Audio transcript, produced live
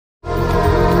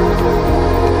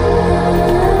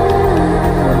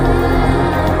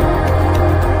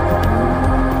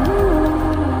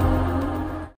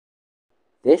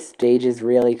This stage is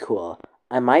really cool.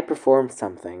 I might perform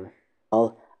something.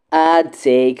 I'd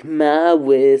take my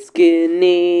whiskey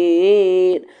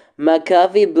neat, my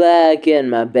coffee black, and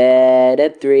my bed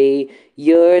at 3.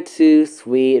 You're too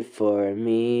sweet for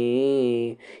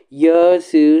me. You're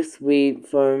too sweet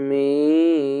for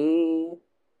me.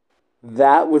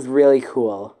 That was really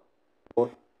cool.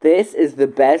 This is the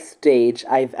best stage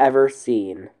I've ever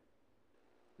seen.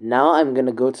 Now I'm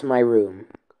gonna go to my room.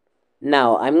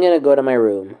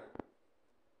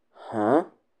 Huh?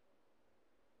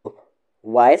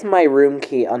 Why is my room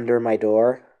key under my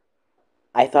door?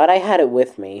 I thought I had it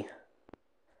with me.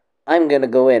 I'm gonna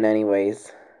go in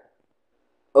anyways.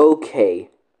 Okay,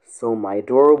 so my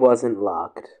door wasn't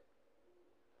locked.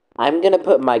 I'm gonna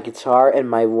put my guitar in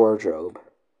my wardrobe.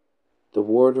 The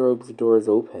wardrobe's door is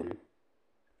open.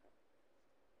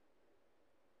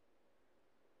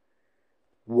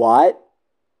 What?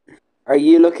 Are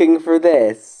you looking for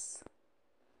this?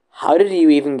 How did you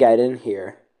even get in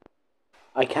here?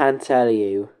 I can't tell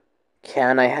you.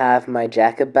 Can I have my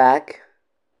jacket back?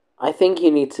 I think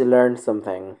you need to learn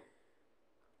something.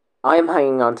 I'm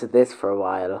hanging on to this for a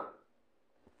while.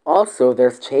 Also,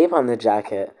 there's tape on the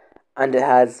jacket, and it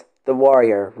has The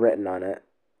Warrior written on it.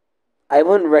 I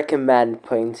wouldn't recommend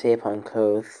putting tape on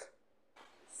clothes.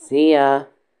 See ya.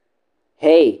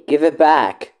 Hey, give it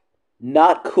back.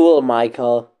 Not cool,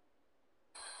 Michael.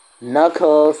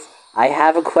 Knuckles, I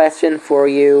have a question for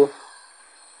you.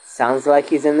 Sounds like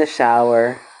he's in the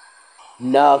shower.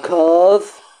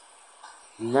 Knuckles!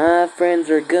 My friends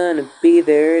are gonna be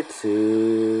there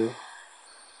too.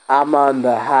 I'm on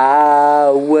the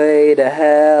highway to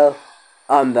hell.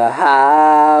 On the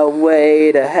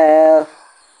highway to hell.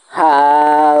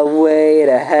 Highway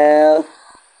to hell.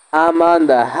 I'm on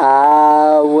the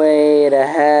highway to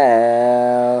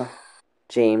hell.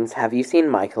 James, have you seen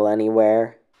Michael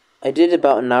anywhere? I did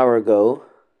about an hour ago.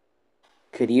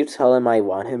 Could you tell him I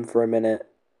want him for a minute?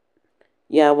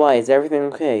 Yeah, why? Is everything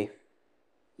okay?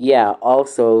 Yeah,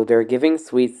 also, they're giving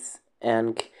sweets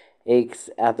and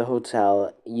cakes at the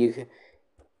hotel. You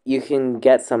can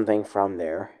get something from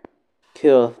there.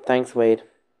 Cool, thanks, Wade.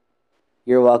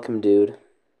 You're welcome, dude.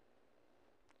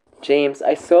 James,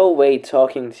 I saw Wade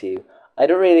talking to you. I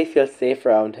don't really feel safe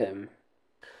around him.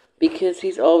 Because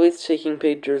he's always taking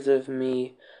pictures of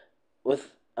me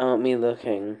without me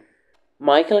looking.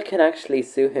 Michael can actually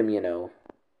sue him, you know.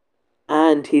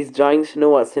 And he's dying to know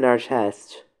what's in our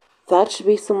chest. That should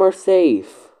be somewhere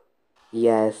safe.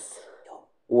 Yes.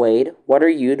 Wade, what are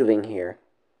you doing here?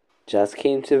 Just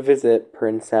came to visit,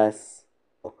 princess.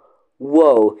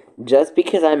 Whoa, just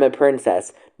because I'm a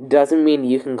princess doesn't mean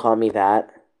you can call me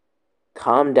that.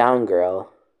 Calm down,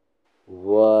 girl.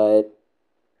 What?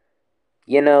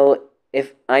 You know,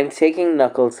 if I'm taking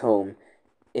Knuckles home,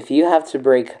 if you have to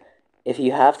break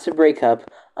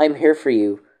up, I'm here for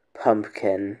you,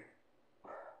 pumpkin.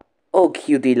 Oh,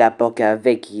 chiudi la bocca,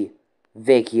 vecchio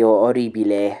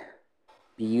orribile.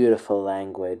 Beautiful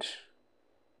language.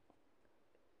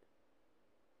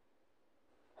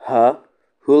 Huh?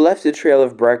 Who left a trail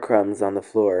of breadcrumbs on the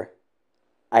floor?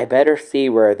 I better see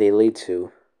where they lead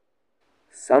to.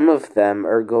 Some of them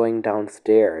are going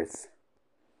downstairs.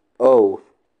 Oh,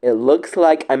 it looks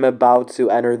like I'm about to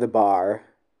enter the bar.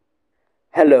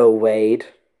 Hello, Wade.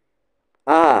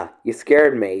 Ah, you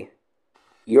scared me.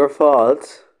 Your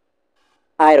fault.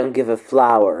 I don't give a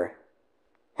flower.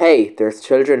 Hey, there's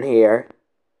children here.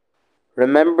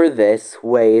 Remember this,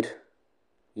 Wade?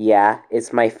 Yeah,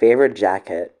 it's my favorite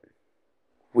jacket.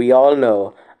 We all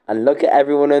know, and look at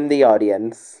everyone in the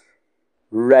audience.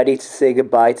 Ready to say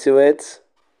goodbye to it?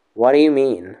 What do you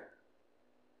mean?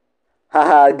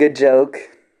 Haha, good joke.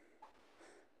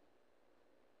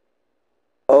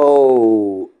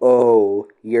 Oh,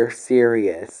 you're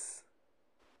serious.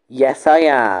 Yes, I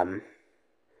am.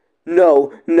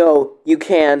 No, you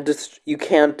can't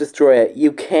destroy it.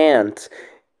 You can't.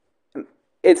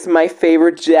 It's my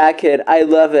favorite jacket. I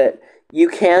love it. You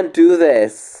can't do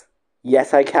this.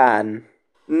 Yes, I can.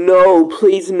 No,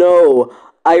 please no.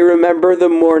 I remember the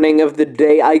morning of the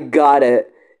day I got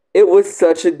it. It was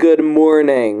such a good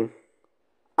morning.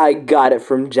 I got it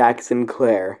from Jack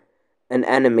Sinclair, an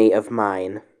enemy of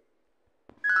mine.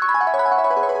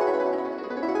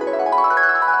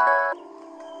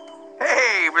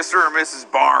 Hey, Mr. and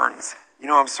Mrs. Barnes. You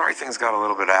know, I'm sorry things got a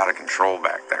little bit out of control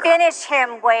back there. Finish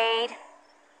him, Wade.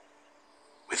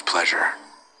 With pleasure.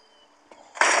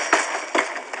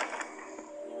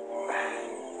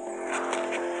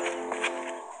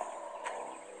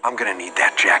 I'm gonna need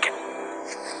that jacket.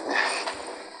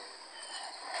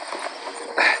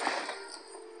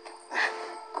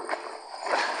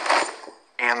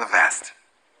 And the vest.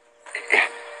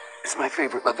 Is my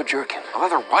favorite leather jerkin. A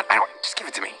leather what? I don't. Just give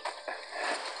it to me.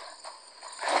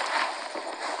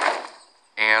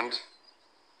 And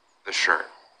the shirt.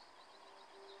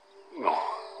 No,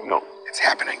 no. It's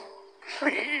happening.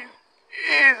 Please.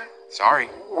 Sorry.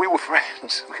 We were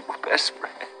friends. We were best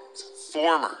friends.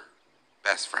 Former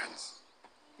best friends.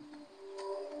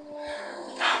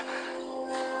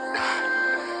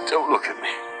 Don't look at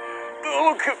me.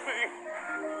 Don't look at me.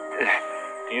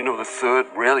 Do you know the third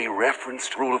rarely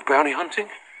referenced rule of bounty hunting?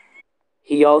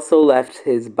 He also left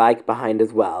his bike behind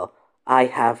as well. I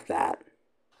have that.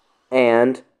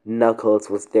 And Knuckles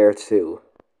was there too.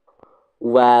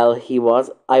 Well,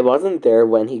 I wasn't there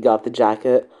when he got the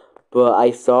jacket, but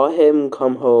I saw him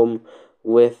come home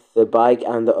with the bike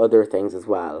and the other things as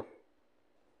well.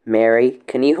 Mary,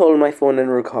 can you hold my phone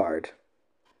and record?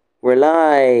 We're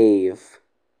live.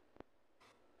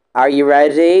 Are you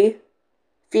ready?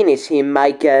 Finish him,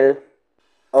 Michael.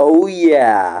 Oh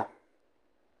yeah.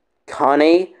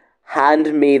 Connie,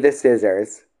 hand me the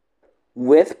scissors.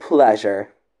 With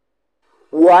pleasure.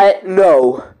 What?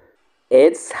 No.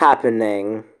 It's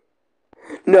happening.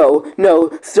 No,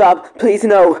 no, stop, please,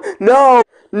 no, no,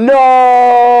 no!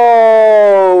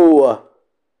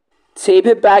 Tape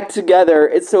it back together,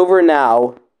 it's over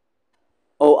now.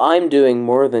 Oh, I'm doing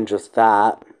more than just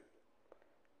that.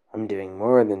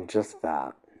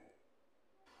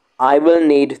 I will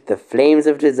need the flames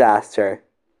of disaster.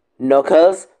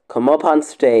 Knuckles, come up on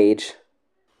stage.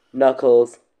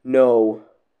 Knuckles, no.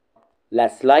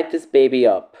 Let's light this baby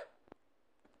up.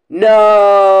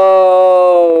 No!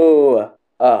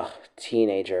 Ugh,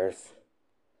 teenagers.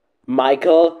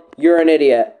 Michael, you're an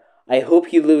idiot. I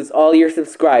hope you lose all your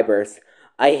subscribers.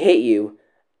 I hate you,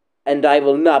 and I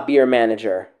will not be your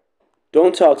manager.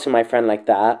 Don't talk to my friend like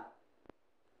that.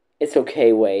 It's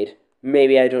okay, Wade.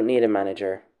 Maybe I don't need a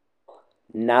manager.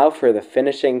 Now for the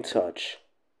finishing touch.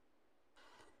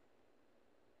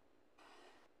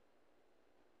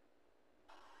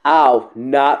 Ow,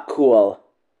 not cool.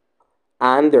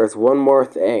 And there's one more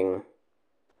thing.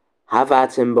 Have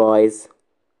at him, boys.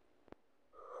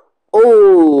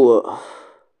 Oh!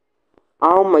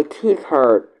 Ow, my teeth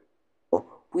hurt.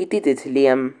 We did it,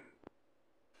 Liam.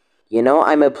 You know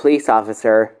I'm a police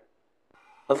officer.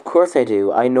 Of course I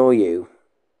do, I know you.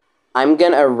 I'm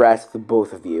gonna arrest the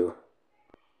both of you.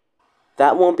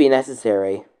 That won't be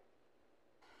necessary.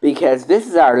 Because this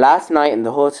is our last night in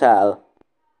the hotel.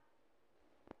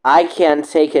 I can't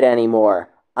take it anymore.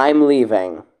 I'm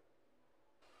leaving.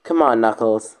 Come on,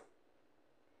 Knuckles.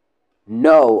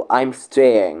 No, I'm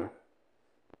staying.